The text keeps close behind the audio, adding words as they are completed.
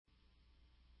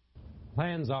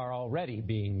Plans are already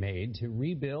being made to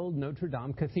rebuild Notre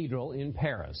Dame Cathedral in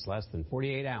Paris, less than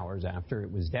 48 hours after it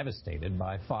was devastated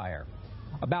by fire.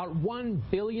 About $1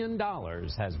 billion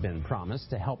has been promised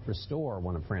to help restore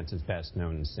one of France's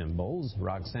best-known symbols.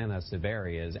 Roxana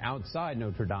Severi is outside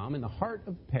Notre Dame in the heart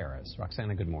of Paris.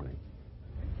 Roxana, good morning.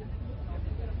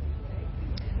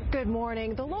 Good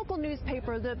morning. The local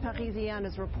newspaper Le Parisien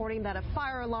is reporting that a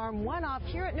fire alarm went off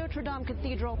here at Notre Dame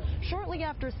Cathedral shortly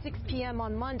after 6 p.m.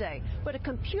 on Monday, but a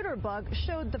computer bug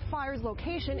showed the fire's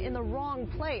location in the wrong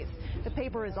place. The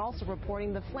paper is also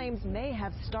reporting the flames may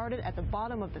have started at the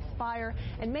bottom of the spire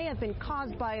and may have been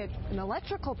caused by an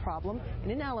electrical problem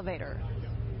in an elevator.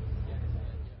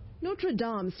 Notre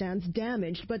Dame stands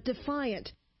damaged but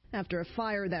defiant after a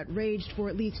fire that raged for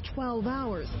at least 12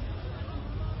 hours.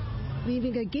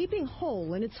 Leaving a gaping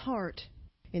hole in its heart.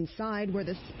 Inside, where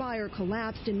the spire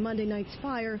collapsed in Monday night's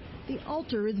fire, the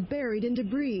altar is buried in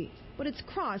debris, but its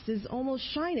cross is almost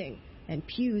shining, and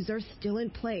pews are still in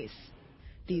place.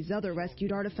 These other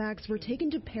rescued artifacts were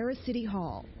taken to Paris City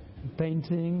Hall.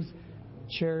 Paintings,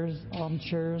 chairs,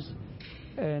 armchairs,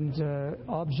 and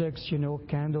objects,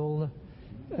 candle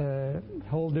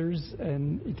holders,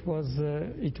 and it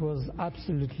was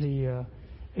absolutely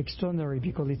extraordinary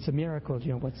because it's a miracle,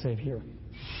 what's saved here.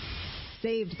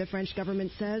 Saved, the French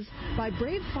government says, by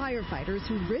brave firefighters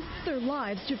who risked their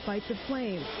lives to fight the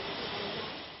flames.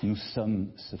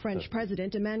 French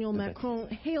President Emmanuel Macron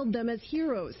hailed them as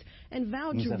heroes and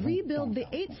vowed to rebuild the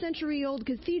 8th-century-old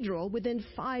cathedral within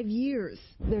 5 years.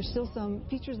 There's still some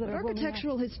features that are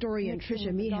architectural historian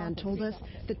Tricia Meehan told us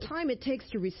the time it takes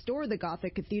to restore the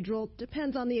Gothic cathedral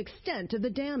depends on the extent of the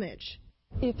damage.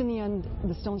 If in the end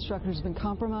the stone structure has been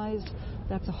compromised,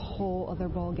 that's a whole other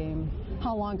ballgame.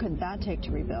 How long could that take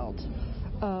to rebuild?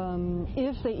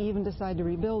 If they even decide to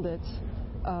rebuild it,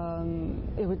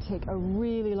 it would take a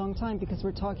really long time because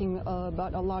we're talking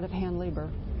about a lot of hand labor.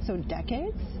 So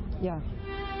decades? Yeah.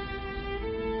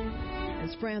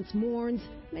 As France mourns,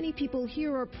 many people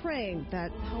here are praying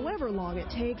that however long it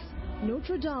takes,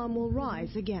 Notre Dame will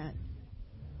rise again.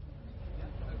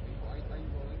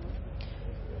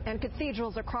 And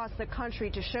cathedrals across the country,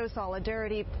 to show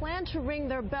solidarity, plan to ring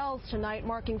their bells tonight,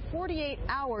 marking 48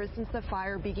 hours since the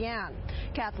fire began.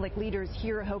 Catholic leaders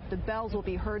here hope the bells will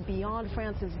be heard beyond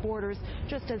France's borders,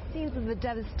 just as scenes of the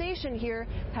devastation here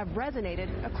have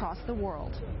resonated across the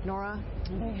world. Nora?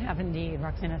 They have indeed.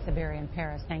 Roxana Severi in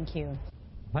Paris. Thank you.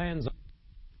 Plans.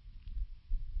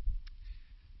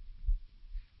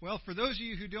 Well, for those of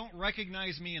you who don't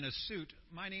recognize me in a suit,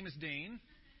 my name is Dane.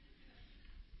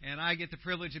 And I get the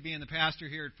privilege of being the pastor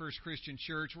here at First Christian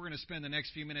Church. We're going to spend the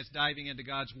next few minutes diving into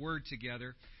God's Word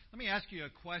together. Let me ask you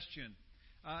a question.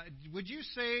 Would you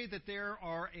say that there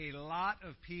are a lot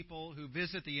of people who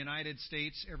visit the United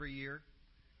States every year?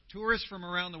 Tourists from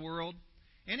around the world?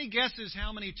 Any guesses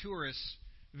how many tourists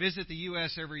visit the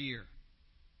U.S. every year?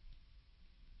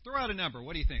 Throw out a number.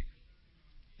 What do you think?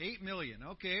 8 million.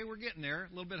 Okay, we're getting there. A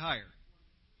little bit higher.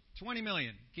 20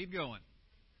 million. Keep going.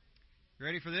 You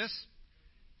ready for this?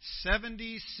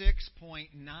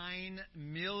 76.9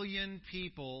 million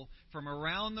people from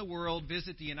around the world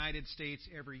visit the United States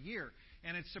every year.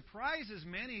 And it surprises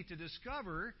many to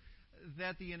discover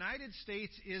that the United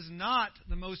States is not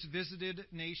the most visited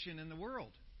nation in the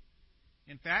world.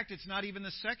 In fact, it's not even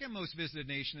the second most visited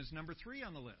nation. It's number 3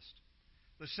 on the list.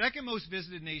 The second most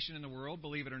visited nation in the world,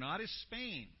 believe it or not, is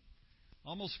Spain.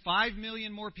 Almost 5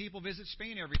 million more people visit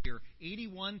Spain every year.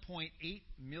 81.8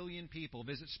 million people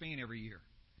visit Spain every year.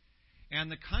 And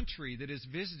the country that is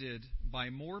visited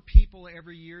by more people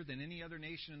every year than any other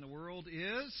nation in the world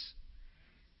is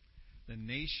the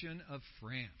nation of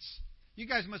France. You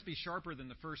guys must be sharper than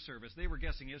the first service. They were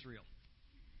guessing Israel.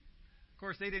 Of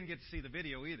course, they didn't get to see the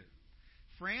video either.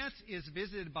 France is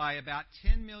visited by about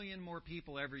 10 million more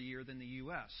people every year than the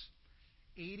U.S.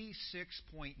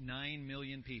 86.9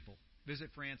 million people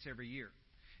visit France every year.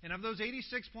 And of those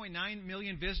 86.9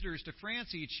 million visitors to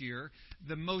France each year,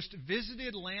 the most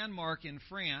visited landmark in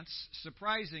France,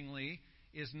 surprisingly,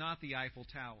 is not the Eiffel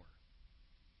Tower.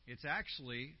 It's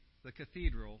actually the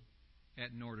cathedral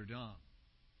at Notre Dame.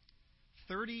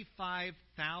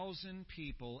 35,000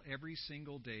 people every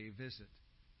single day visit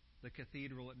the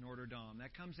cathedral at Notre Dame.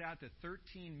 That comes out to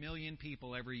 13 million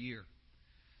people every year.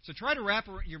 So try to wrap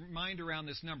your mind around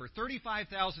this number.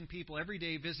 35,000 people every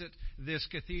day visit this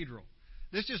cathedral.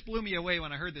 This just blew me away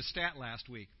when I heard this stat last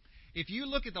week. If you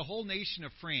look at the whole nation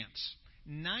of France,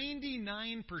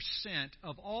 99%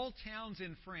 of all towns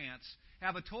in France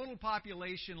have a total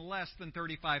population less than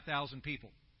 35,000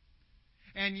 people.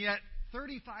 And yet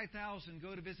 35,000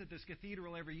 go to visit this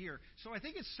cathedral every year. So I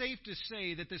think it's safe to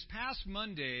say that this past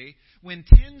Monday, when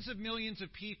tens of millions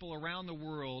of people around the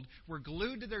world were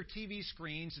glued to their TV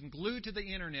screens and glued to the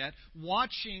internet,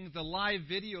 watching the live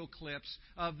video clips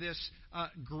of this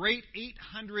great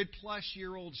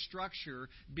 800-plus-year-old structure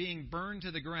being burned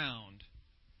to the ground,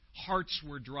 hearts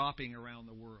were dropping around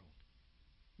the world.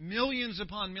 Millions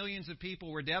upon millions of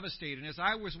people were devastated. And as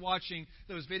I was watching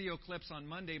those video clips on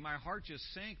Monday, my heart just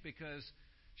sank because,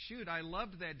 shoot, I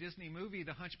loved that Disney movie,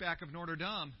 The Hunchback of Notre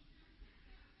Dame.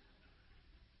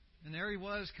 And there he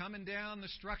was coming down the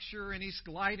structure, and he's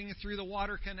gliding through the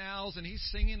water canals, and he's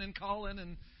singing and calling.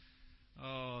 And,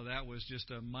 oh, that was just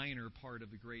a minor part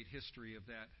of the great history of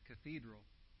that cathedral.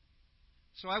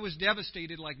 So I was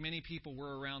devastated, like many people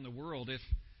were around the world, if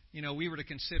we were to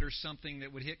consider something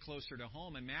that would hit closer to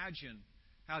home. Imagine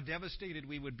how devastated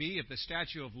we would be if the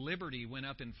Statue of Liberty went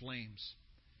up in flames.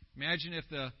 Imagine if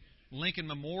the Lincoln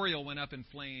Memorial went up in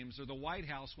flames or the White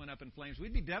House went up in flames.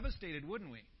 We'd be devastated,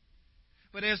 wouldn't we?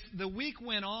 But as the week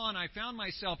went on, I found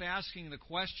myself asking the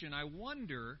question, I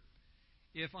wonder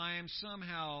if I am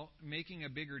somehow making a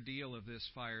bigger deal of this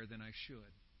fire than I should.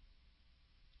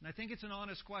 And I think it's an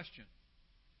honest question.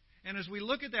 And as we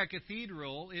look at that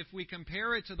cathedral, if we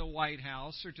compare it to the White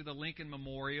House or to the Lincoln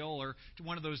Memorial or to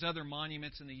one of those other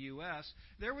monuments in the U.S.,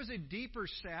 there was a deeper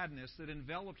sadness that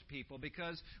enveloped people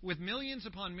because with millions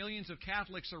upon millions of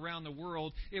Catholics around the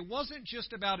world, it wasn't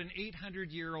just about an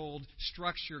 800-year-old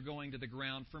structure going to the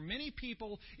ground. For many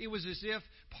people, it was as if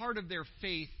part of their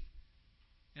faith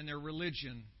and their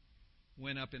religion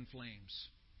went up in flames.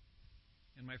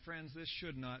 And my friends, this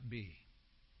should not be.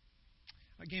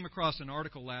 I came across an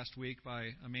article last week by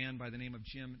a man by the name of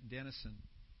Jim Dennison.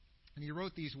 And he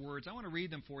wrote these words. I want to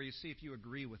read them for you, see if you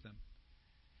agree with them.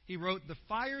 He wrote, "The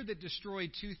fire that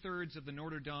destroyed 2/3 of the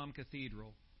Notre Dame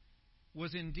Cathedral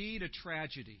was indeed a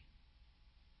tragedy.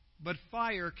 But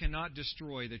fire cannot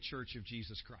destroy the Church of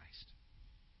Jesus Christ.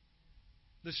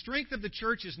 The strength of the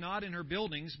church is not in her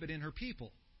buildings, but in her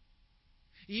people.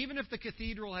 Even if the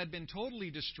cathedral had been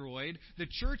totally destroyed, the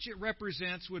church it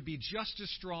represents would be just as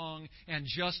strong and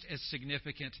just as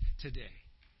significant today."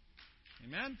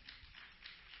 Amen?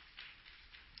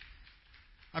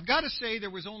 I've got to say there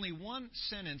was only one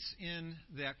sentence in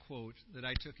that quote that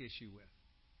I took issue with.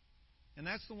 And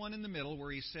that's the one in the middle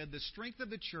where he said, "The strength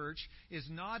of the church is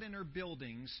not in her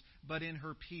buildings, but in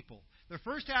her people." The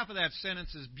first half of that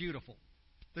sentence is beautiful.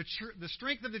 The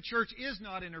strength of the church is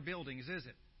not in her buildings, is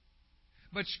it?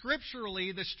 But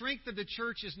scripturally, the strength of the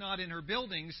church is not in her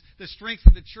buildings. The strength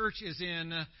of the church is in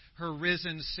her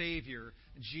risen Savior,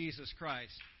 Jesus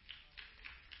Christ.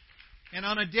 And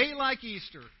on a day like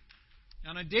Easter,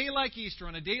 on a day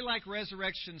like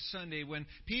Resurrection Sunday, when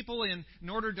people in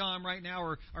Notre Dame right now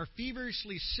are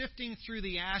feverishly sifting through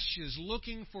the ashes,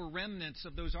 looking for remnants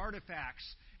of those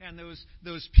artifacts and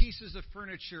those pieces of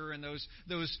furniture and those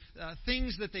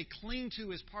things that they cling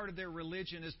to as part of their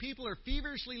religion, as people are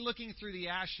feverishly looking through the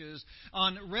ashes,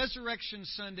 on Resurrection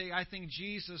Sunday, I think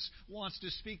Jesus wants to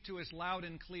speak to us loud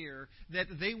and clear that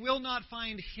they will not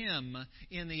find Him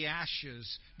in the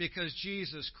ashes because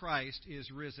Jesus Christ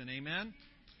is risen. Amen?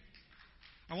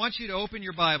 I want you to open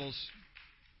your Bibles.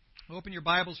 Open your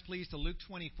Bibles, please, to Luke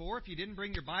 24. If you didn't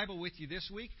bring your Bible with you this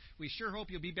week, we sure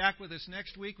hope you'll be back with us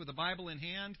next week with a Bible in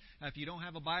hand. If you don't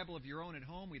have a Bible of your own at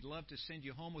home, we'd love to send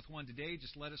you home with one today.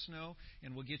 Just let us know,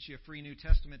 and we'll get you a free New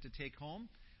Testament to take home.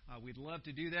 We'd love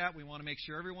to do that. We want to make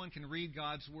sure everyone can read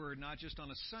God's Word, not just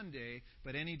on a Sunday,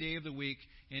 but any day of the week,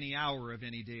 any hour of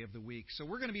any day of the week. So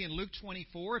we're going to be in Luke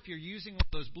 24. If you're using one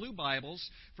of those blue Bibles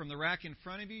from the rack in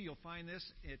front of you, you'll find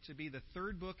this to be the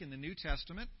third book in the New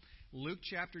Testament. Luke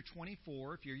chapter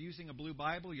 24. If you're using a blue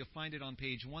Bible, you'll find it on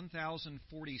page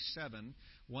 1047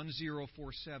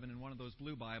 in one of those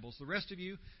blue Bibles. The rest of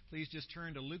you, please just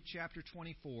turn to Luke chapter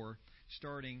 24,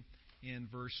 starting in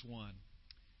verse 1.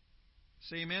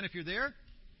 Say amen if you're there.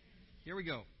 Here we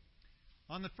go.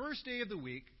 On the first day of the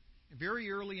week,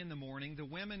 very early in the morning, the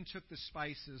women took the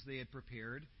spices they had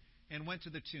prepared and went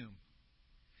to the tomb.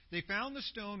 They found the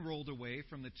stone rolled away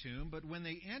from the tomb, but when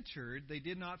they entered, they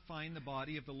did not find the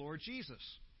body of the Lord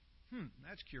Jesus.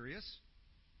 That's curious.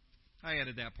 I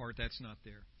added that part. That's not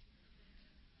there.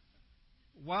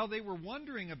 While they were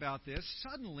wondering about this,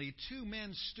 suddenly 2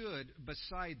 men stood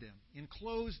beside them in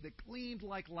clothes that gleamed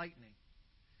like lightning.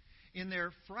 In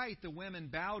their fright, the women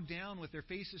bowed down with their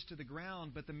faces to the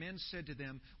ground, but the men said to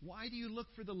them, "Why do you look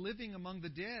for the living among the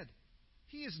dead?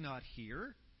 He is not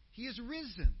here. He is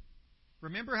risen.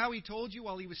 Remember how He told you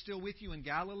while He was still with you in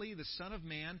Galilee, the Son of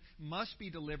Man must be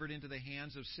delivered into the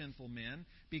hands of sinful men,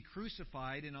 be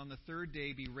crucified, and on the third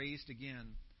day be raised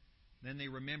again." Then they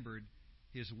remembered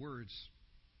His words.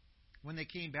 When they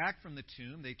came back from the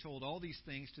tomb, they told all these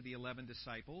things to the 11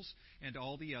 disciples and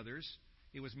all the others.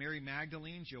 It was Mary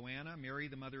Magdalene, Joanna, Mary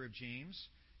the mother of James,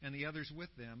 and the others with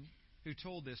them who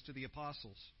told this to the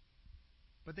apostles.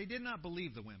 But they did not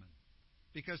believe the women,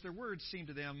 because their words seemed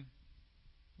to them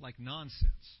like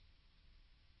nonsense.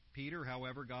 Peter,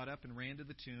 however, got up and ran to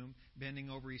the tomb. Bending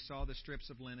over, he saw the strips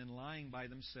of linen lying by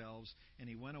themselves, and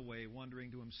he went away,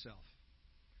 wondering to himself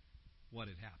what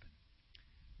had happened.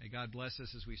 May God bless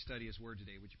us as we study His Word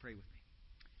today. Would you pray with me?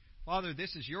 Father,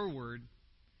 this is Your Word,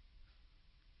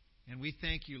 and we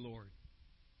thank You, Lord,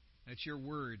 that Your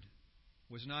Word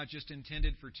was not just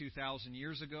intended for 2,000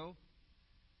 years ago,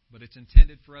 but it's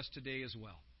intended for us today as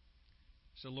well.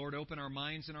 So, Lord, open our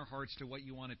minds and our hearts to what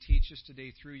You want to teach us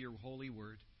today through Your holy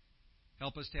Word.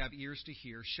 Help us to have ears to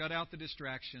hear. Shut out the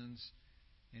distractions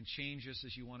and change us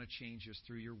as You want to change us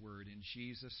through Your Word. In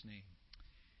Jesus' name,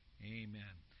 amen.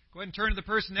 Go ahead and turn to the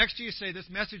person next to you and say, this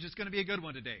message is going to be a good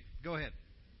one today. Go ahead.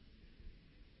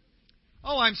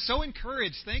 Oh, I'm so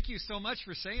encouraged. Thank you so much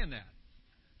for saying that.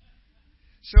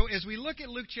 So as we look at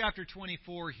Luke chapter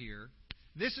 24 here,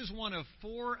 this is one of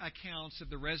 4 accounts of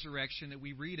the resurrection that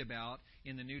we read about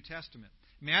in the New Testament.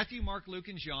 Matthew, Mark, Luke,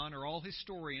 and John are all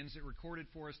historians that recorded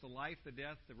for us the life, the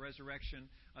death, the resurrection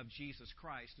of Jesus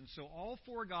Christ. And so all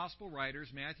 4 gospel writers,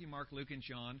 Matthew, Mark, Luke, and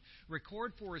John,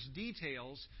 record for us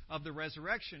details of the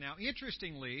resurrection. Now,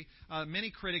 interestingly,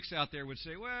 many critics out there would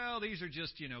say, well, these are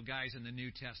just, guys in the New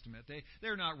Testament.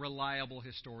 They're not reliable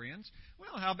historians.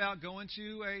 Well, how about going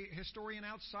to a historian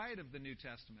outside of the New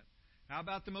Testament? How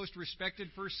about the most respected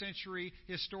first century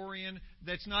historian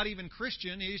that's not even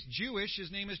Christian? He's Jewish.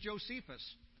 His name is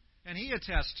Josephus. And he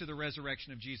attests to the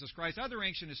resurrection of Jesus Christ. Other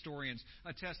ancient historians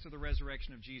attest to the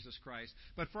resurrection of Jesus Christ.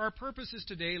 But for our purposes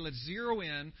today, let's zero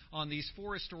in on these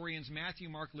 4 historians, Matthew,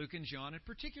 Mark, Luke, and John, and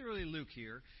particularly Luke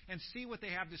here, and see what they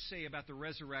have to say about the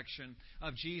resurrection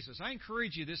of Jesus. I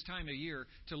encourage you this time of year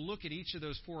to look at each of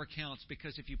those 4 accounts,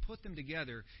 because if you put them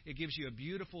together, it gives you a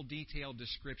beautiful, detailed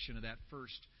description of that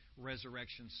first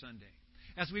Resurrection Sunday.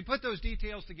 As we put those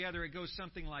details together, it goes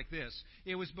something like this.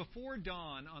 It was before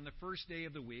dawn on the first day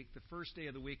of the week of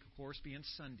course being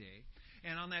Sunday,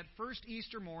 and on that first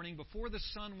Easter morning before the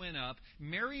sun went up,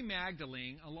 Mary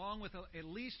Magdalene, along with at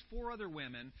least 4 other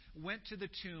women, went to the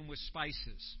tomb with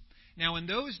spices. Now, in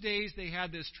those days, they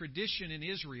had this tradition in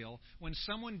Israel. When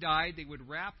someone died, they would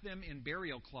wrap them in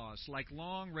burial cloths, like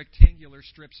long rectangular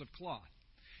strips of cloth.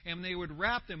 And they would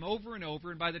wrap them over and over,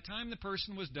 and by the time the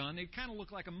person was done, they'd kind of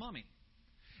look like a mummy.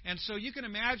 And so you can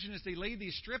imagine as they laid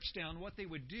these strips down, what they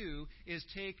would do is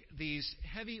take these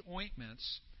heavy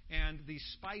ointments and these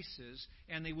spices,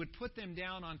 and they would put them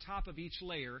down on top of each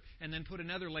layer, and then put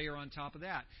another layer on top of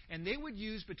that. And they would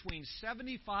use between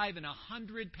 75 and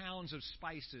 100 pounds of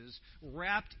spices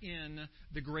wrapped in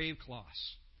the grave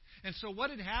cloths. And so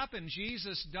what had happened,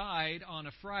 Jesus died on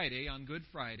a Friday, on Good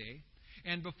Friday,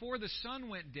 and before the sun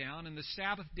went down and the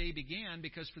Sabbath day began,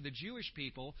 because for the Jewish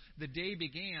people, the day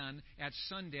began at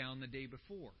sundown the day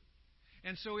before.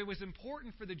 And so it was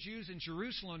important for the Jews in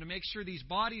Jerusalem to make sure these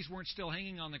bodies weren't still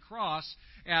hanging on the cross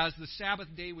as the Sabbath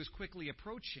day was quickly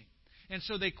approaching. And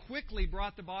so they quickly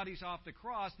brought the bodies off the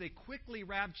cross. They quickly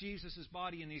wrapped Jesus'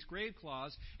 body in these grave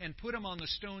cloths and put him on the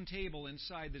stone table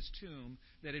inside this tomb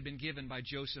that had been given by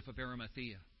Joseph of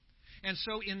Arimathea. And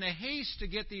so in the haste to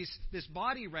get this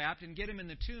body wrapped and get him in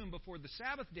the tomb before the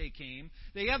Sabbath day came,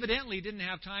 they evidently didn't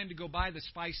have time to go buy the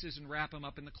spices and wrap them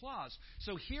up in the cloths.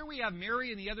 So here we have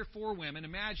Mary and the other 4 women,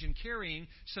 imagine, carrying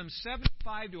some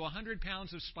 75 to 100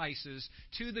 pounds of spices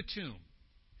to the tomb.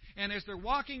 And as they're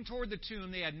walking toward the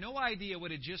tomb, they had no idea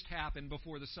what had just happened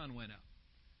before the sun went up.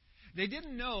 They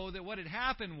didn't know that what had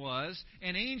happened was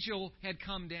an angel had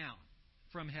come down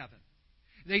from heaven.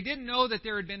 They didn't know that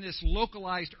there had been this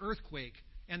localized earthquake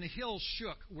and the hills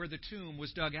shook where the tomb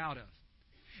was dug out of.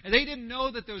 And they didn't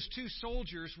know that those 2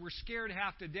 soldiers were scared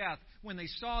half to death when they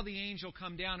saw the angel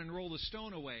come down and roll the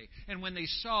stone away, and when they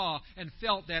saw and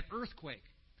felt that earthquake.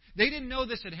 They didn't know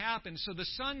this had happened, so the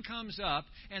sun comes up,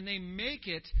 and they make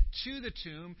it to the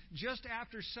tomb just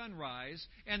after sunrise,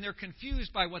 and they're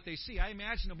confused by what they see. I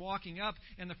imagine them walking up,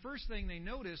 and the first thing they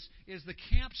notice is the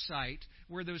campsite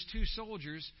where those 2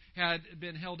 soldiers had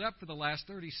been held up for the last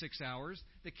 36 hours.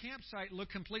 The campsite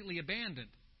looked completely abandoned.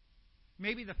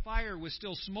 Maybe the fire was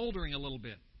still smoldering a little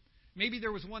bit. Maybe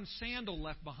there was one sandal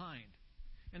left behind.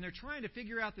 And they're trying to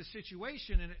figure out the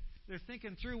situation, and they're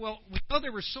thinking through, well, we know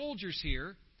there were soldiers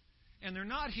here, and they're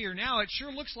not here now. It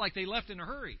sure looks like they left in a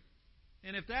hurry.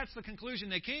 And if that's the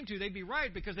conclusion they came to, they'd be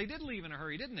right, because they did leave in a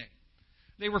hurry, didn't they?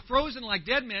 They were frozen like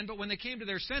dead men, but when they came to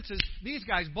their senses, these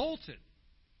guys bolted.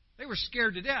 They were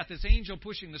scared to death, this angel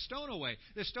pushing the stone away.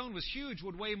 This stone was huge,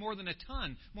 would weigh more than a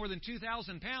ton, more than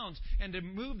 2,000 pounds. And to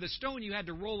move the stone, you had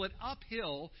to roll it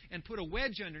uphill and put a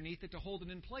wedge underneath it to hold it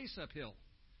in place uphill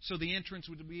so the entrance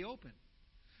would be open.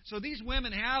 So these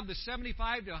women have the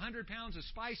 75 to 100 pounds of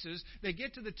spices. They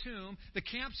get to the tomb. The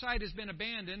campsite has been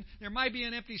abandoned. There might be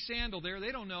an empty sandal there.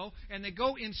 They don't know. And they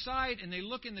go inside and they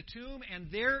look in the tomb, and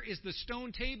there is the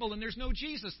stone table, and there's no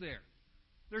Jesus there.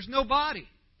 There's no body.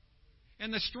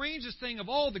 And the strangest thing of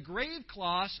all, the grave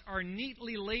cloths are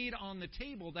neatly laid on the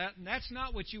table. That's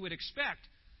not what you would expect.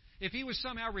 If he was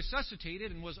somehow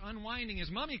resuscitated and was unwinding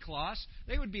his mummy cloths,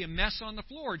 they would be a mess on the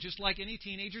floor, just like any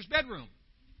teenager's bedroom.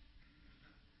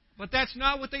 But that's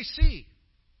not what they see.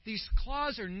 These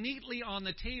cloths are neatly on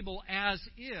the table as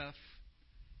if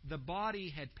the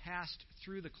body had passed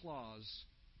through the cloths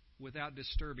without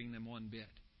disturbing them one bit.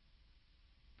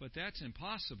 But that's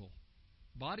impossible.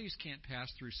 Bodies can't pass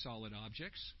through solid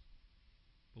objects.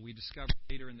 But we discover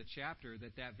later in the chapter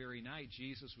that very night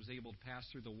Jesus was able to pass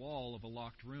through the wall of a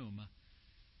locked room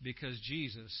because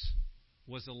Jesus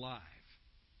was alive.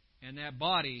 And that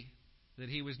body that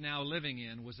he was now living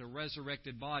in was a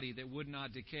resurrected body that would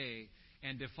not decay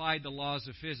and defied the laws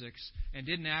of physics and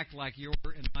didn't act like your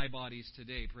and my bodies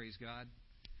today, praise God.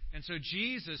 And so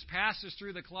Jesus passes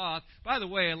through the cloth. By the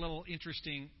way, a little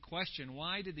interesting question.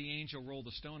 Why did the angel roll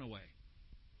the stone away?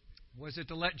 Was it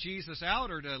to let Jesus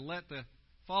out or to let the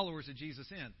followers of Jesus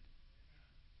in?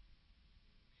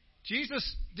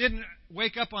 Jesus didn't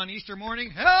wake up on Easter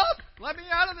morning, help! Let me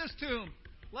out of this tomb!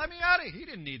 Let me out of here. He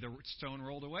didn't need the stone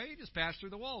rolled away. He just passed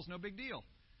through the walls. No big deal.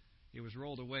 It was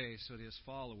rolled away so that his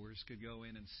followers could go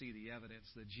in and see the evidence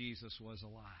that Jesus was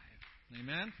alive.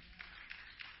 Amen?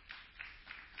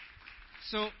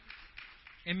 So,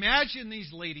 imagine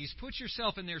these ladies. Put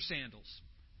yourself in their sandals.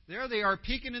 There they are,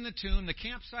 peeking in the tomb. The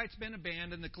campsite's been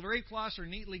abandoned. The grave cloths are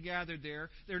neatly gathered there.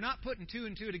 They're not putting two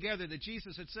and two together that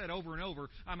Jesus had said over and over,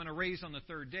 I'm going to raise on the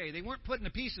third day. They weren't putting the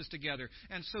pieces together.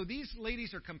 And so these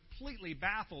ladies are completely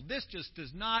baffled. This just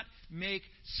does not make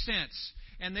sense.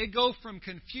 And they go from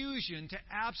confusion to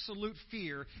absolute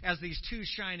fear as these two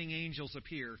shining angels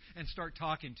appear and start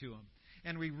talking to them.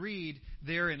 And we read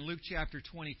there in Luke chapter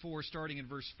 24, starting in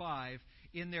verse 5,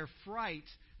 in their fright,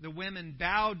 the women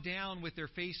bowed down with their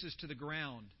faces to the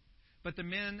ground. But the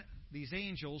men, these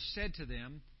angels, said to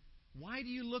them, why do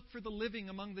you look for the living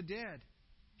among the dead?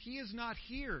 He is not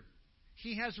here.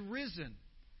 He has risen.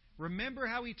 Remember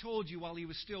how he told you while he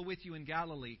was still with you in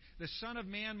Galilee. The Son of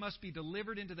Man must be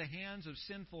delivered into the hands of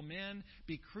sinful men,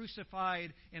 be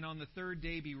crucified, and on the third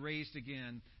day be raised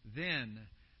again. Then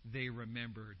they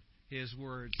remembered his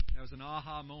words. That was an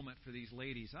aha moment for these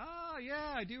ladies. Ah,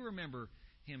 yeah, I do remember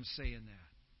him saying that.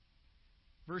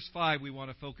 Verse 5 we want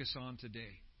to focus on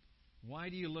today. Why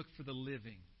do you look for the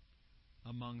living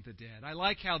among the dead? I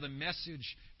like how the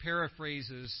Message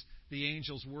paraphrases the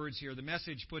angel's words here. The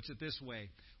Message puts it this way.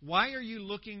 Why are you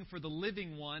looking for the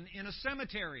living one in a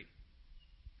cemetery?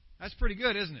 That's pretty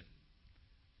good, isn't it?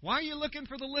 Why are you looking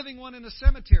for the living one in a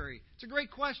cemetery? It's a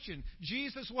great question.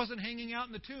 Jesus wasn't hanging out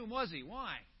in the tomb, was he?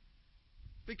 Why?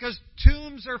 Because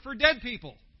tombs are for dead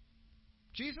people.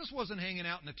 Jesus wasn't hanging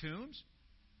out in the tombs.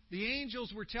 The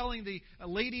angels were telling the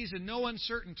ladies in no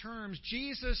uncertain terms,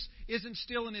 Jesus isn't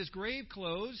still in his grave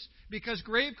clothes because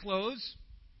grave clothes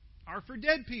are for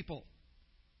dead people.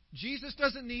 Jesus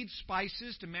doesn't need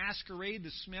spices to masquerade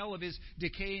the smell of his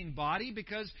decaying body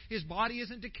because his body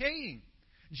isn't decaying.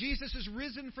 Jesus is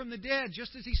risen from the dead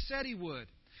just as he said he would.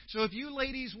 So if you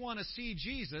ladies want to see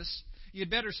Jesus, you'd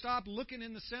better stop looking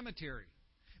in the cemetery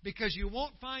because you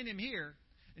won't find him here.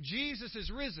 Jesus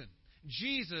is risen.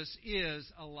 Jesus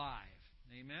is alive.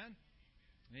 Amen?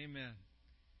 Amen.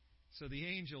 So the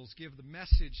angels give the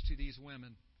message to these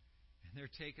women, and they're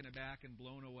taken aback and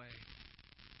blown away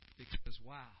because,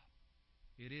 wow,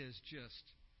 it is just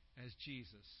as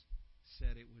Jesus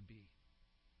said it would be.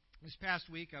 This past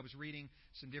week, I was reading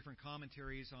some different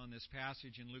commentaries on this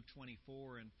passage in Luke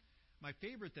 24, and my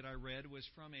favorite that I read was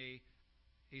from a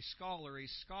scholar, a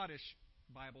Scottish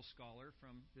Bible scholar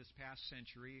from this past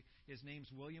century. His name's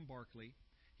William Barclay.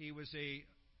 He was a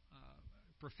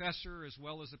professor as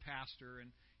well as a pastor,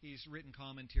 and he's written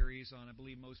commentaries on, I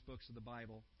believe, most books of the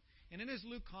Bible. And in his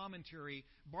Luke commentary,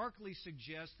 Barclay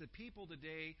suggests that people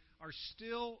today are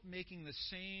still making the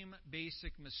same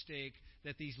basic mistake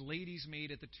that these ladies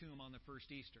made at the tomb on the first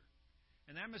Easter.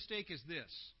 And that mistake is this.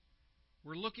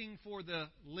 We're looking for the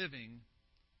living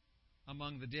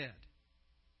among the dead.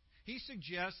 He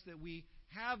suggests that we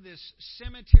have this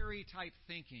cemetery-type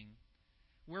thinking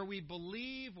where we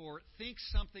believe or think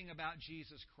something about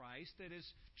Jesus Christ that is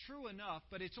true enough,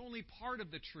 but it's only part of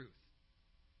the truth.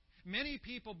 Many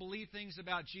people believe things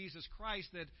about Jesus Christ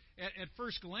that at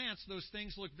first glance those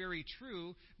things look very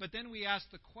true, but then we ask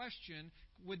the question,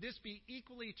 would this be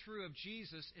equally true of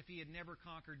Jesus if He had never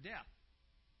conquered death?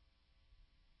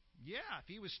 Yeah, if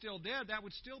He was still dead, that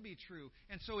would still be true.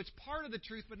 And so it's part of the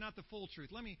truth, but not the full truth.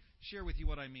 Let me share with you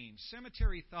what I mean.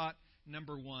 Cemetery thought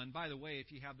number one. By the way,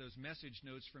 if you have those message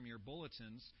notes from your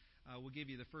bulletins, we'll give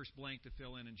you the first blank to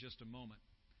fill in just a moment.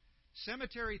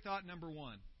 Cemetery thought number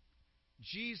one.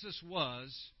 Jesus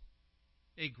was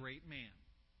a great man.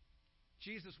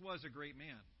 Jesus was a great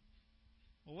man.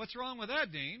 Well, what's wrong with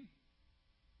that, Dane?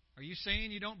 Are you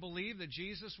saying you don't believe that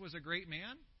Jesus was a great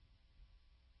man?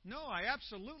 No, I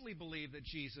absolutely believe that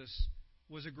Jesus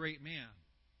was a great man.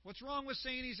 What's wrong with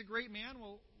saying He's a great man?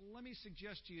 Well, let me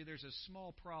suggest to you there's a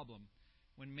small problem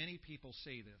when many people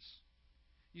say this.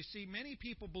 You see, many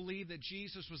people believe that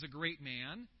Jesus was a great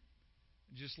man,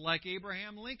 just like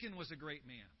Abraham Lincoln was a great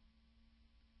man.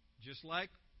 Just like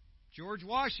George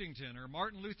Washington or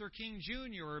Martin Luther King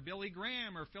Jr. or Billy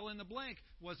Graham or fill in the blank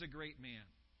was a great man.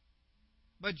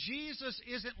 But Jesus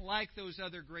isn't like those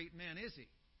other great men, is He?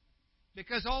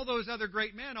 Because all those other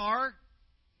great men are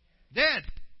dead.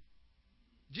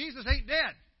 Jesus ain't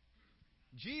dead.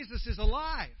 Jesus is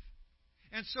alive.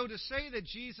 And so to say that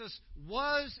Jesus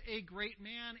was a great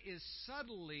man is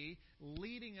subtly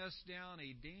leading us down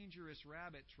a dangerous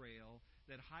rabbit trail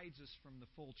that hides us from the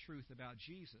full truth about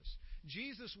Jesus.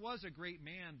 Jesus was a great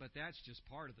man, but that's just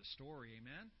part of the story,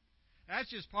 amen? That's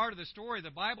just part of the story.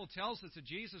 The Bible tells us that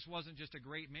Jesus wasn't just a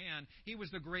great man. He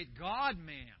was the great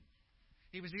God-man.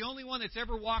 He was the only one that's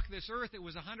ever walked this earth that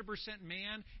was 100%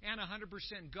 man and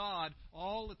 100% God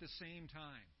all at the same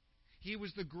time. He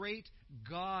was the great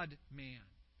God-man.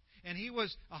 And He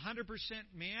was 100%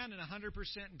 man and 100%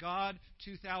 God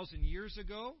 2,000 years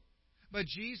ago. But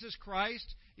Jesus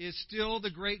Christ is still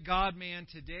the great God-man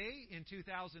today in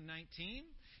 2019.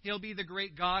 He'll be the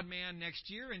great God-man next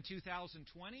year in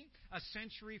 2020. A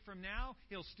century from now,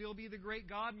 He'll still be the great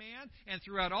God-man. And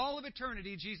throughout all of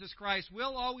eternity, Jesus Christ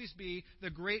will always be the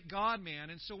great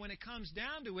God-man. And so when it comes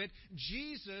down to it,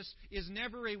 Jesus is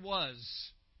never a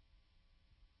was.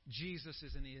 Jesus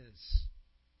is an is.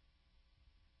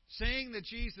 Saying that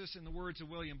Jesus, in the words of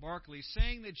William Barclay,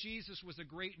 saying that Jesus was a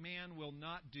great man will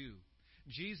not do.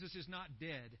 Jesus is not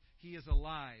dead. He is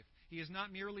alive. He is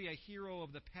not merely a hero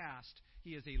of the past.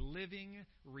 He is a living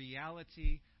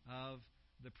reality of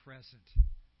the present.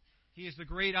 He is the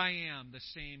great I am, the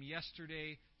same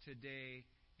yesterday, today,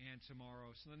 and tomorrow.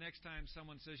 So the next time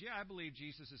someone says, yeah, I believe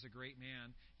Jesus is a great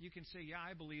man, you can say, yeah,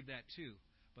 I believe that too.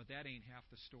 But that ain't half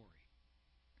the story.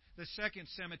 The second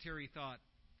cemetery thought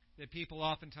that people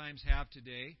oftentimes have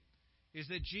today is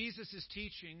that Jesus'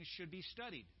 teachings should be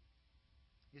studied.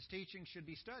 His teaching should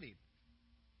be studied.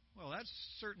 Well, that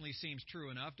certainly seems true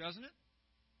enough, doesn't it?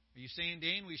 Are you saying,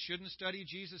 Dane, we shouldn't study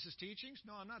Jesus' teachings?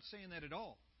 No, I'm not saying that at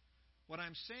all. What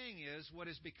I'm saying is what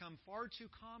has become far too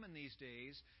common these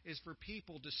days is for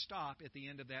people to stop at the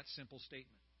end of that simple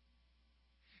statement.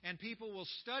 And people will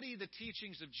study the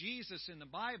teachings of Jesus in the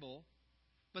Bible,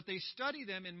 but they study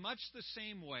them in much the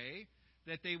same way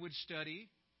that they would study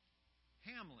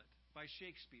Hamlet by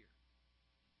Shakespeare.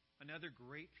 Another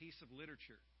great piece of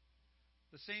literature.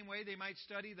 The same way they might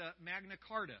study the Magna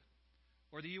Carta,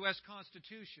 or the U.S.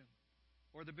 Constitution,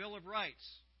 or the Bill of Rights,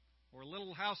 or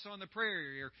Little House on the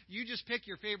Prairie, or you just pick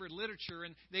your favorite literature,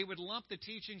 and they would lump the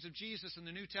teachings of Jesus in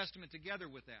the New Testament together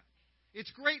with that. It's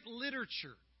great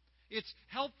literature. It's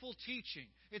helpful teaching.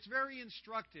 It's very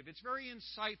instructive. It's very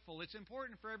insightful. It's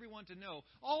important for everyone to know.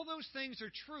 All those things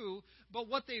are true, but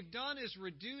what they've done is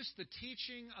reduce the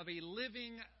teaching of a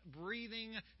living,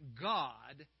 breathing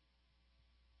God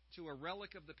to a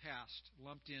relic of the past,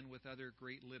 lumped in with other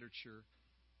great literature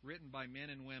written by men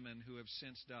and women who have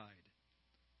since died.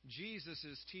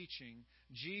 Jesus' teaching,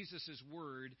 Jesus'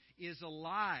 word, is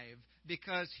alive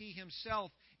because He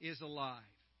Himself is alive.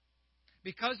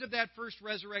 Because of that first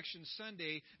Resurrection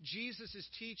Sunday, Jesus'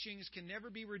 teachings can never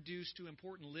be reduced to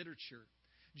important literature.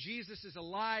 Jesus is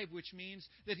alive, which means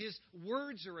that His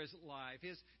words are as alive.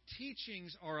 His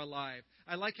teachings are alive.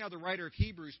 I like how the writer of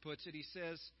Hebrews puts it. He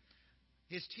says,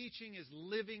 His teaching is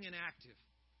living and active,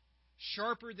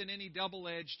 sharper than any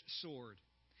double-edged sword.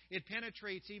 It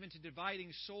penetrates even to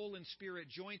dividing soul and spirit,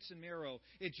 joints and marrow.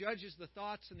 It judges the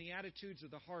thoughts and the attitudes of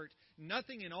the heart.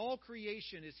 Nothing in all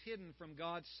creation is hidden from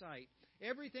God's sight.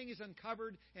 Everything is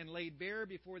uncovered and laid bare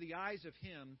before the eyes of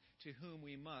Him to whom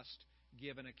we must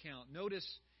give an account. Notice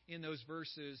in those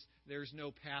verses there's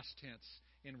no past tense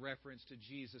in reference to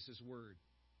Jesus' word.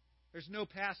 There's no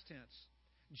past tense.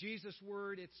 Jesus'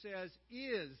 word, it says,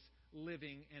 is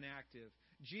living and active.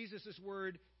 Jesus'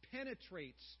 word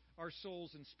penetrates our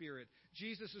souls and spirit.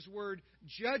 Jesus' Word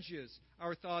judges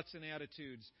our thoughts and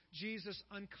attitudes. Jesus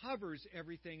uncovers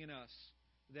everything in us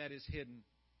that is hidden.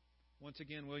 Once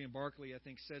again, William Barclay, I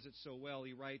think, says it so well.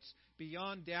 He writes,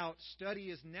 "Beyond doubt,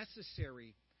 study is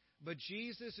necessary, but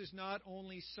Jesus is not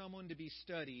only someone to be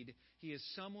studied, He is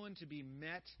someone to be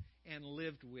met and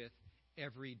lived with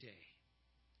every day."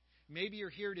 Maybe you're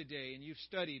here today and you've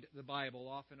studied the Bible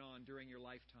off and on during your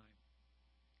lifetime.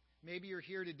 Maybe you're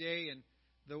here today and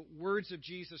the words of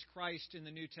Jesus Christ in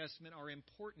the New Testament are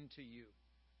important to you,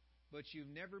 but you've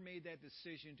never made that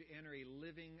decision to enter a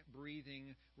living,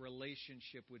 breathing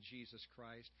relationship with Jesus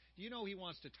Christ. Do you know He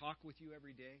wants to talk with you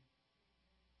every day?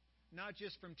 Not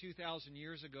just from 2,000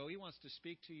 years ago. He wants to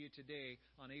speak to you today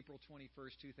on April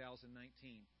 21st,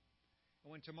 2019.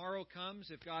 And when tomorrow comes,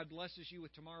 if God blesses you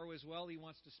with tomorrow as well, He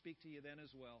wants to speak to you then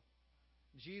as well.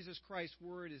 Jesus Christ's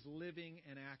Word is living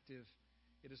and active.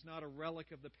 It is not a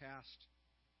relic of the past.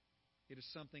 It is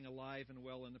something alive and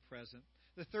well in the present.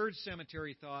 The third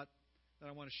cemetery thought that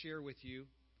I want to share with you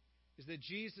is that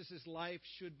Jesus' life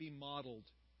should be modeled.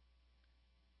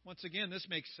 Once again, this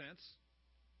makes sense.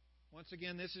 Once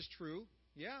again, this is true.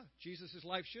 Yeah, Jesus'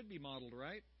 life should be modeled,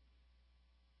 right?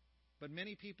 But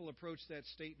many people approach that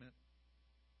statement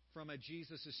from a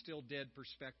Jesus is still dead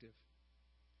perspective.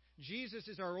 Jesus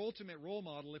is our ultimate role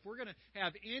model. If we're going to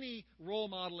have any role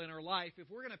model in our life, if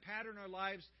we're going to pattern our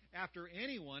lives after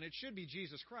anyone, it should be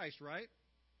Jesus Christ, right?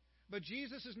 But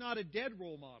Jesus is not a dead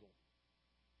role model.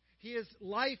 His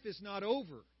life is not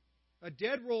over. A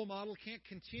dead role model can't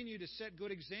continue to set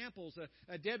good examples.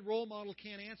 A dead role model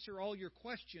can't answer all your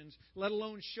questions, let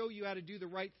alone show you how to do the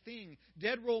right thing.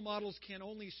 Dead role models can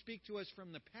only speak to us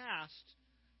from the past,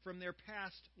 from their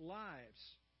past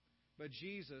lives. But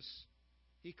Jesus,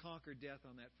 He conquered death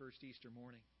on that first Easter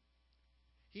morning.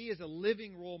 He is a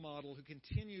living role model who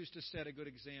continues to set a good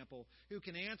example, who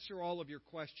can answer all of your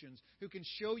questions, who can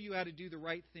show you how to do the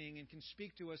right thing, and can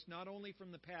speak to us not only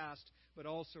from the past, but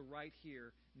also right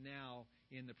here, now,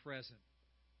 in the present.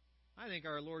 I think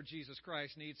our Lord Jesus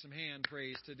Christ needs some hand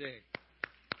praise today.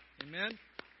 Amen?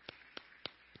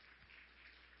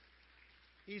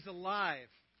 He's alive.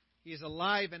 He is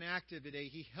alive and active today.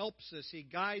 He helps us. He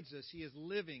guides us. He is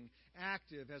living,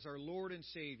 active as our Lord and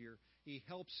Savior. He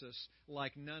helps us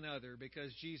like none other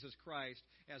because Jesus Christ,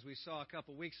 as we saw a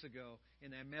couple weeks ago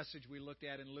in that message we looked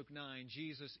at in Luke 9,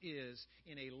 Jesus is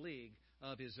in a league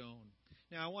of His own.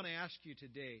 Now, I want to ask you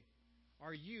today,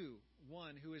 are you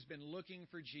one who has been looking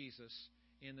for Jesus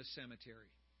in the cemetery?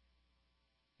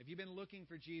 Have you been looking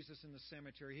for Jesus in the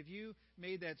cemetery? Have you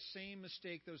made that same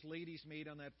mistake those ladies made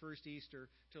on that first Easter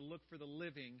to look for the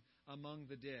living among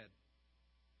the dead?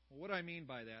 Well, what do I mean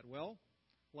by that? Well,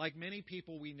 like many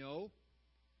people we know,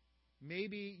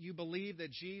 maybe you believe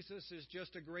that Jesus is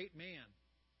just a great man.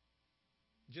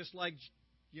 Just like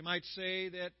you might say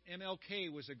that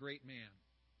MLK was a great man,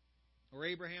 or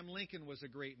Abraham Lincoln was a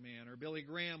great man, or Billy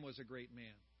Graham was a great man.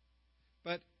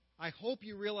 But I hope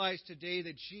you realize today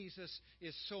that Jesus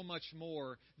is so much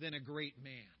more than a great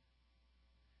man.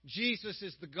 Jesus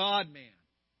is the God-man,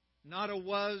 not a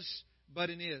was, but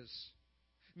an is.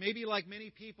 Maybe like many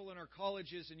people in our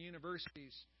colleges and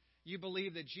universities, you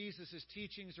believe that Jesus'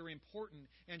 teachings are important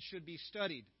and should be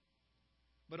studied.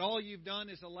 But all you've done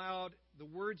is allowed the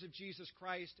words of Jesus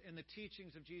Christ and the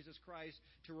teachings of Jesus Christ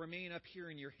to remain up here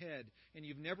in your head. And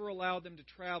you've never allowed them to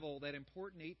travel that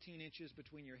important 18 inches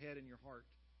between your head and your heart.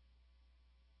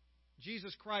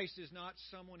 Jesus Christ is not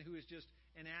someone who is just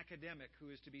an academic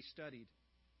who is to be studied.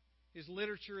 His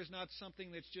literature is not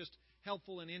something that's just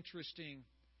helpful and interesting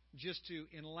just to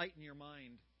enlighten your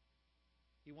mind.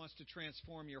 He wants to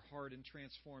transform your heart and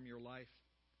transform your life.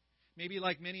 Maybe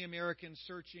like many Americans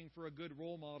searching for a good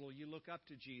role model, you look up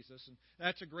to Jesus, and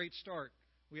that's a great start.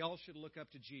 We all should look up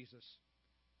to Jesus.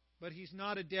 But He's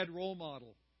not a dead role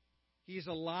model. He's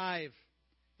alive.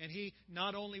 And He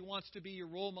not only wants to be your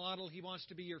role model, He wants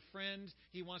to be your friend,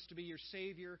 He wants to be your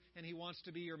Savior, and He wants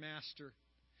to be your master.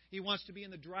 He wants to be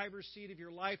in the driver's seat of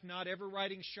your life, not ever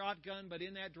riding shotgun, but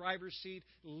in that driver's seat,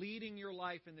 leading your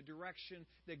life in the direction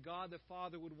that God the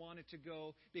Father would want it to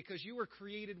go, because you were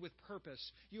created with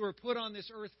purpose. You were put on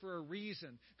this earth for a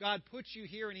reason. God put you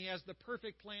here, and He has the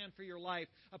perfect plan for your life,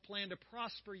 a plan to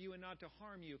prosper you and not to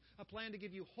harm you, a plan to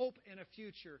give you hope and a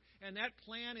future. And that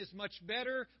plan is much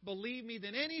better, believe me,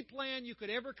 than any plan you could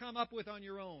ever come up with on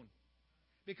your own.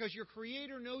 Because your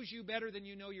Creator knows you better than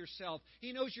you know yourself.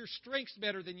 He knows your strengths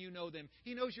better than you know them.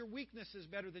 He knows your weaknesses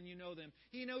better than you know them.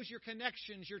 He knows your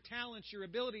connections, your talents, your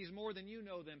abilities more than you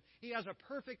know them. He has a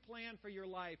perfect plan for your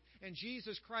life. And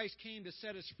Jesus Christ came to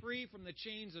set us free from the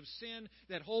chains of sin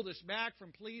that hold us back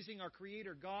from pleasing our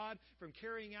Creator God, from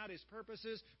carrying out His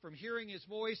purposes, from hearing His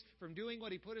voice, from doing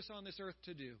what He put us on this earth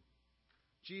to do.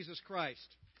 Jesus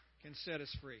Christ can set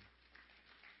us free.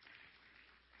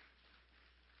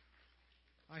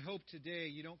 I hope today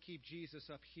you don't keep Jesus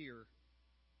up here,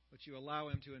 but you allow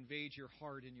Him to invade your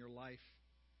heart and your life.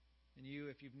 And you,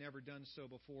 if you've never done so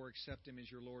before, accept Him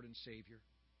as your Lord and Savior.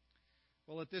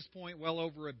 Well, at this point, well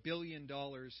over $1 billion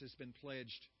has been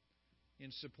pledged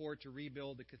in support to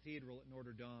rebuild the cathedral at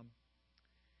Notre Dame.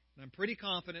 And I'm pretty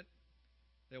confident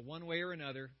that one way or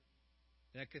another,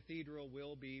 that cathedral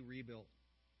will be rebuilt.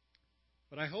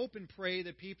 But I hope and pray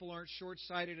that people aren't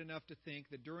short-sighted enough to think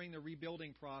that during the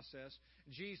rebuilding process,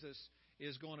 Jesus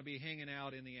is going to be hanging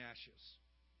out in the ashes.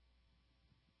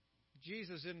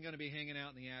 Jesus isn't going to be hanging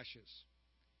out in the ashes.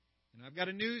 And I've got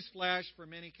a news flash for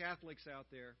many Catholics out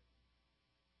there.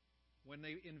 When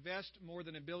they invest more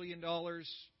than $1 billion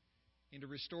into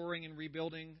restoring and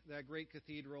rebuilding that great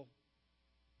cathedral,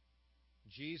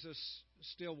 Jesus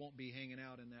still won't be hanging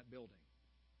out in that building.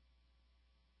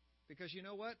 Because you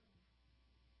know what?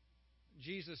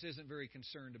 Jesus isn't very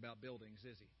concerned about buildings,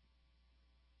 is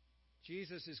He?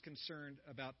 Jesus is concerned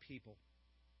about people.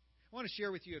 I want to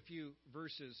share with you a few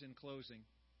verses in closing.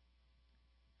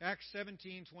 Acts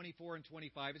 17, 24 and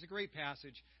 25 is a great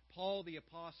passage. Paul the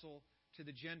Apostle to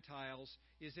the Gentiles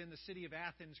is in the city of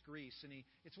Athens, Greece. And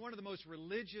it's one of the most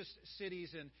religious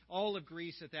cities in all of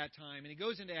Greece at that time. And he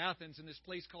goes into Athens in this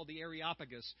place called the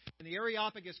Areopagus. And the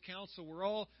Areopagus Council were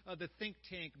all the think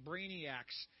tank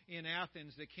brainiacs in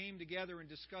Athens that came together and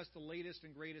discussed the latest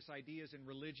and greatest ideas in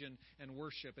religion and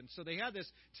worship. And so they had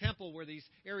this temple where these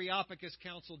Areopagus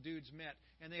Council dudes met.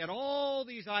 And they had all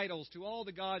these idols to all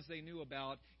the gods they knew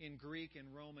about in Greek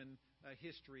and Roman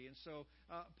history. And so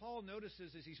Paul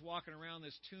notices as he's walking around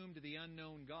this tomb to the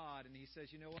unknown God, and he says,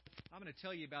 you know what, I'm going to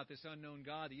tell you about this unknown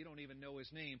God that you don't even know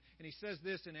His name. And he says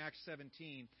this in Acts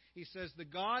 17. He says, the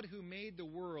God who made the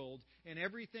world and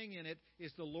everything in it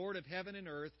is the Lord of heaven and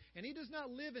earth, and He does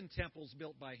not live in temples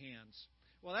built by hands.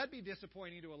 Well, that'd be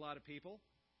disappointing to a lot of people,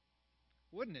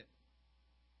 wouldn't it?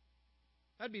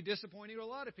 That'd be disappointing to a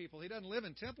lot of people. He doesn't live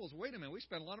in temples. Wait a minute, we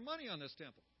spent a lot of money on this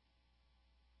temple.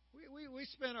 We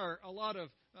spent a lot of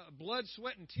blood,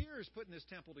 sweat, and tears putting this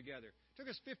temple together. It took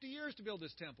us 50 years to build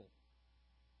this temple.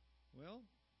 Well,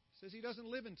 it says He doesn't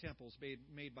live in temples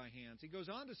made by hands. He goes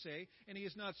on to say, and He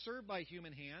is not served by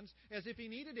human hands as if He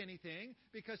needed anything,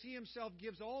 because He Himself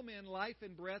gives all men life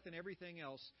and breath and everything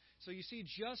else. So you see,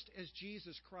 just as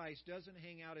Jesus Christ doesn't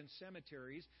hang out in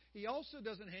cemeteries, He also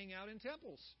doesn't hang out in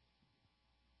temples.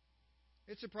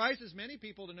 It surprises many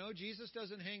people to know Jesus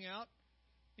doesn't hang out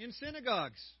in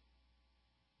synagogues.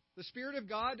 The Spirit of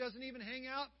God doesn't even hang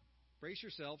out, brace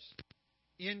yourselves,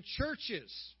 in churches.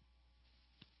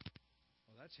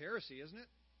 Well, that's heresy, isn't it?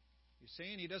 You're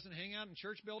saying He doesn't hang out in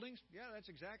church buildings? Yeah, that's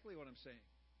exactly what I'm saying.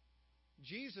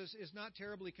 Jesus is not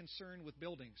terribly concerned with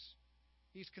buildings.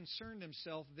 He's concerned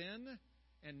Himself then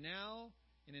and now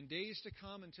and in days to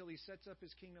come until He sets up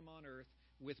His kingdom on earth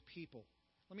with people.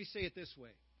 Let me say it this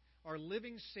way. Our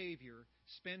living Savior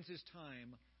spends His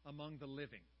time among the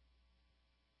living.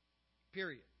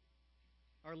 Period.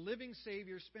 Our living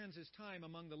Savior spends His time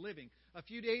among the living. A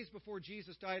few days before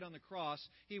Jesus died on the cross,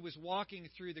 He was walking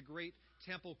through the great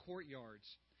temple courtyards.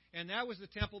 And that was the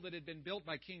temple that had been built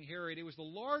by King Herod. It was the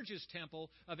largest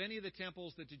temple of any of the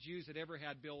temples that the Jews had ever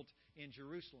had built in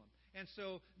Jerusalem. And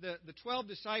so the 12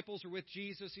 disciples are with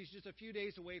Jesus. He's just a few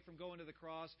days away from going to the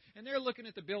cross. And they're looking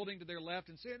at the building to their left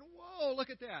and saying, whoa, look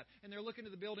at that. And they're looking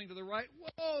at the building to the right.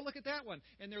 Whoa, look at that one.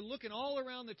 And they're looking all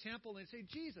around the temple and say,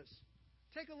 Jesus,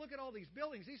 take a look at all these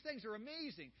buildings. These things are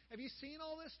amazing. Have you seen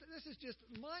all this? This is just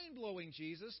mind-blowing,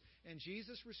 Jesus. And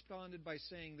Jesus responded by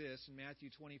saying this in Matthew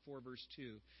 24, verse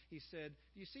 2. He said,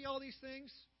 do you see all these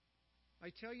things?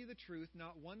 I tell you the truth,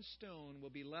 not one stone will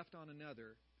be left on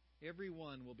another. Every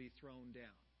one will be thrown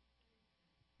down.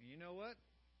 And you know what?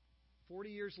 40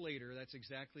 years later, that's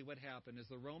exactly what happened as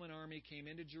the Roman army came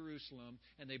into Jerusalem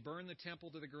and they burned the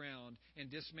temple to the ground and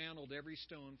dismantled every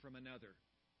stone from another,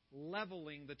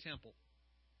 leveling the temple.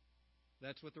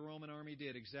 That's what the Roman army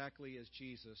did, exactly as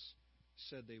Jesus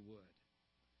said they would.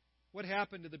 What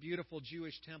happened to the beautiful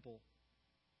Jewish temple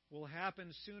will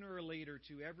happen sooner or later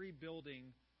to every building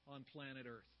on planet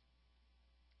Earth.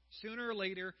 Sooner or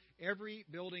later, every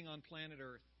building on planet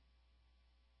Earth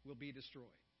will be destroyed.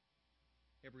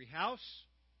 Every house,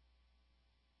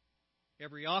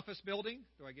 Every office building.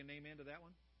 Do I get an amen to that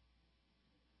one?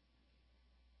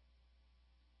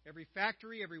 Every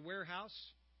factory, every warehouse,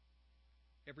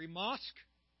 every mosque,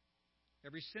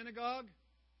 every synagogue,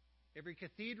 every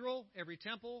cathedral, every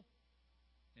temple,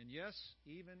 and yes,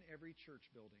 even every church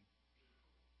building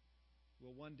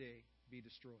will one day be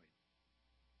destroyed.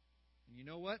 And you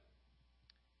know what?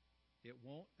 It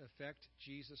won't affect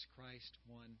Jesus Christ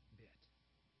one bit.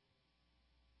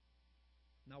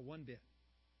 Not one bit.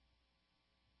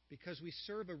 Because we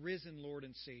serve a risen Lord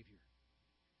and Savior.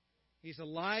 He's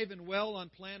alive and well on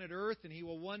planet Earth, and He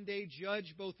will one day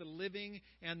judge both the living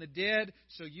and the dead.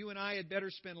 So you and I had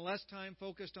better spend less time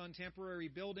focused on temporary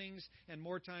buildings and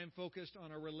more time focused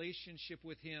on our relationship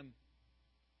with Him.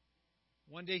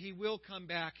 One day He will come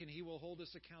back and He will hold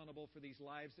us accountable for these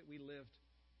lives that we lived.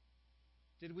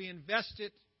 Did we invest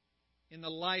it in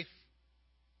the life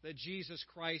that Jesus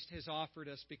Christ has offered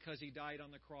us because He died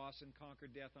on the cross and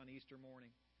conquered death on Easter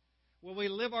morning? Will we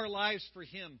live our lives for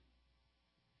Him?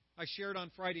 I shared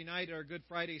on Friday night at our Good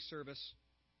Friday service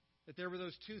that there were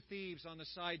those two thieves on the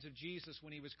sides of Jesus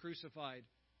when He was crucified.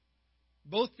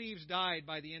 Both thieves died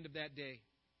by the end of that day.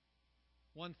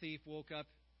 One thief woke up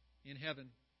in heaven,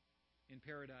 in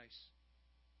paradise.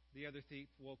 The other thief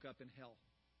woke up in hell.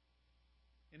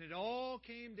 And it all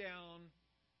came down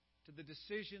to the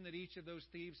decision that each of those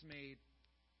thieves made.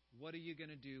 What are you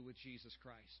going to do with Jesus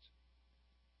Christ?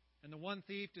 And the one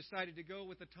thief decided to go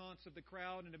with the taunts of the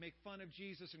crowd and to make fun of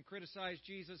Jesus and criticize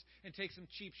Jesus and take some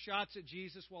cheap shots at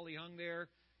Jesus while He hung there.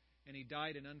 And he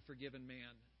died an unforgiven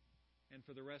man. And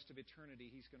for the rest of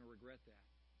eternity, he's going to regret that.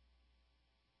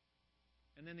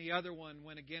 And then the other one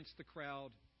went against the crowd.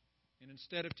 And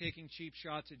instead of taking cheap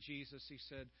shots at Jesus, he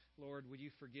said, Lord, will you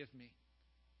forgive me?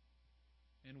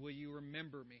 And will you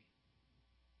remember me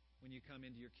when you come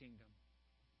into your kingdom?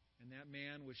 And that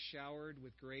man was showered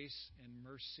with grace and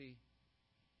mercy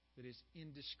that is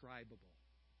indescribable.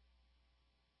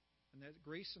 And that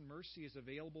grace and mercy is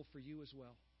available for you as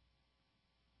well.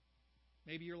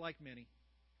 Maybe you're like many.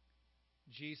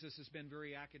 Jesus has been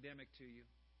very academic to you.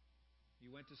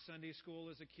 You went to Sunday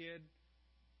school as a kid.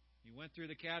 You went through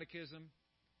the catechism.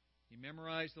 You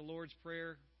memorized the Lord's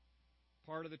Prayer,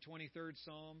 part of the 23rd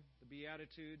Psalm, the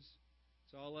Beatitudes.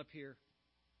 It's all up here.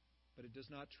 But it does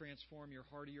not transform your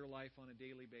heart or your life on a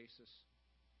daily basis.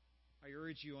 I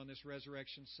urge you on this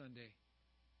Resurrection Sunday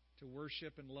to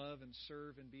worship and love and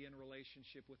serve and be in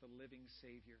relationship with a living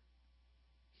Savior.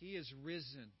 He is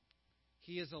risen.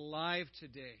 He is alive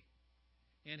today.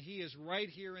 And He is right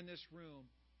here in this room,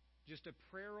 just a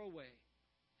prayer away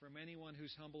from anyone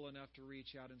who's humble enough to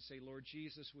reach out and say, Lord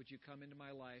Jesus, would you come into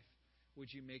my life?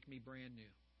 Would you make me brand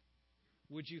new?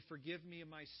 Would you forgive me of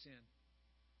my sin?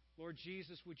 Lord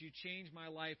Jesus, would you change my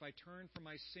life? I turn from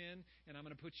my sin, and I'm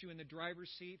going to put you in the driver's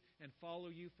seat and follow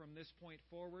you from this point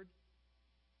forward.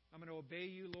 I'm going to obey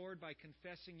you, Lord, by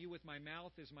confessing you with my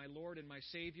mouth as my Lord and my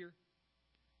Savior.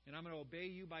 And I'm going to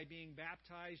obey you by being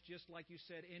baptized, just like you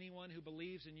said anyone who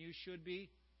believes in you should be.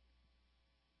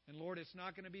 And Lord, it's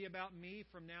not going to be about me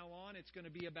from now on. It's going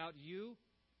to be about you,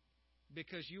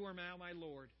 because you are now my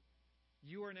Lord.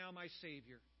 You are now my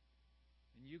Savior.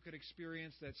 And you could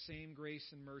experience that same grace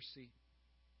and mercy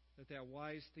that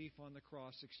wise thief on the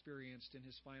cross experienced in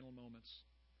his final moments.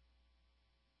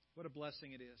 What a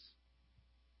blessing it is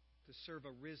to serve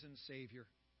a risen Savior.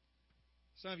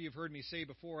 Some of you have heard me say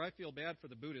before, I feel bad for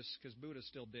the Buddhists because Buddha's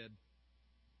still dead.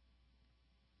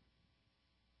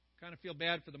 Kind of feel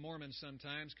bad for the Mormons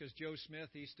sometimes because Joe Smith,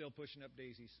 he's still pushing up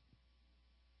daisies.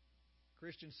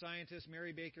 Christian Scientist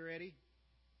Mary Baker Eddy,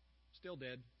 still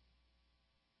dead.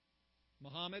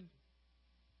 Muhammad,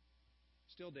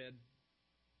 still dead.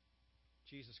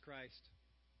 Jesus Christ.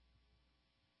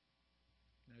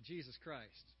 Now, Jesus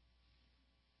Christ,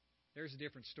 there's a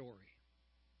different story.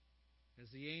 As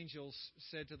the angels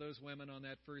said to those women on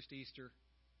that first Easter,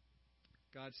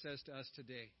 God says to us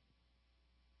today,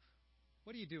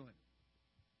 what are you doing?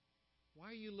 Why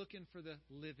are you looking for the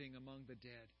living among the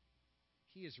dead?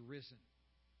 He is risen,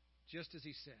 just as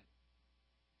He said.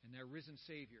 And that risen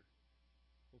Savior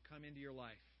will come into your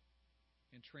life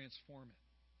and transform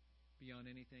it beyond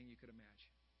anything you could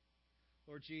imagine.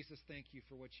 Lord Jesus, thank you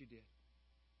for what you did.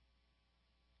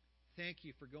 Thank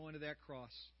you for going to that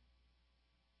cross.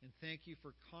 And thank you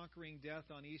for conquering death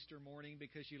on Easter morning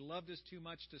because you loved us too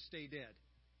much to stay dead.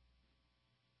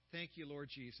 Thank you, Lord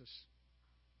Jesus.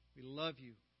 We love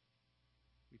you.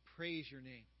 We praise your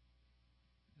name.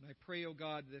 And I pray, oh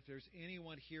God, that if there's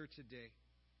anyone here today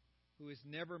who has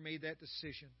never made that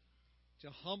decision to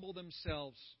humble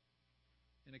themselves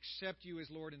and accept you as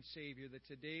Lord and Savior, that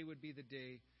today would be the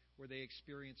day where they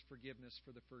experience forgiveness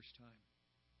for the first time.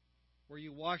 where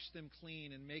you wash them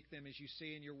clean and make them, as you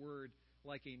say in your word,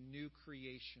 like a new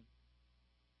creation,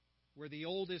 where the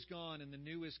old is gone and the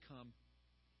new is come.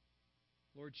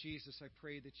 Lord Jesus, I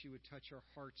pray that you would touch our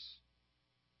hearts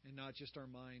and not just our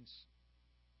minds.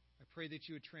 I pray that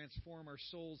you would transform our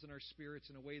souls and our spirits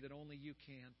in a way that only you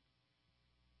can.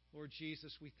 Lord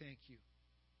Jesus, we thank you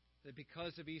that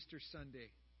because of Easter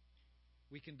Sunday,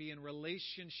 we can be in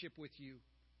relationship with you.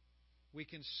 We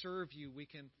can serve you. We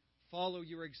can follow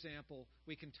your example.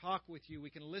 We can talk with you.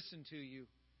 We can listen to you.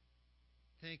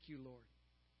 Thank you, Lord,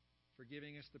 for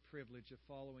giving us the privilege of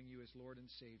following you as Lord and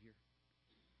Savior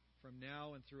from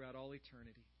now and throughout all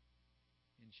eternity.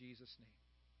 In Jesus' name.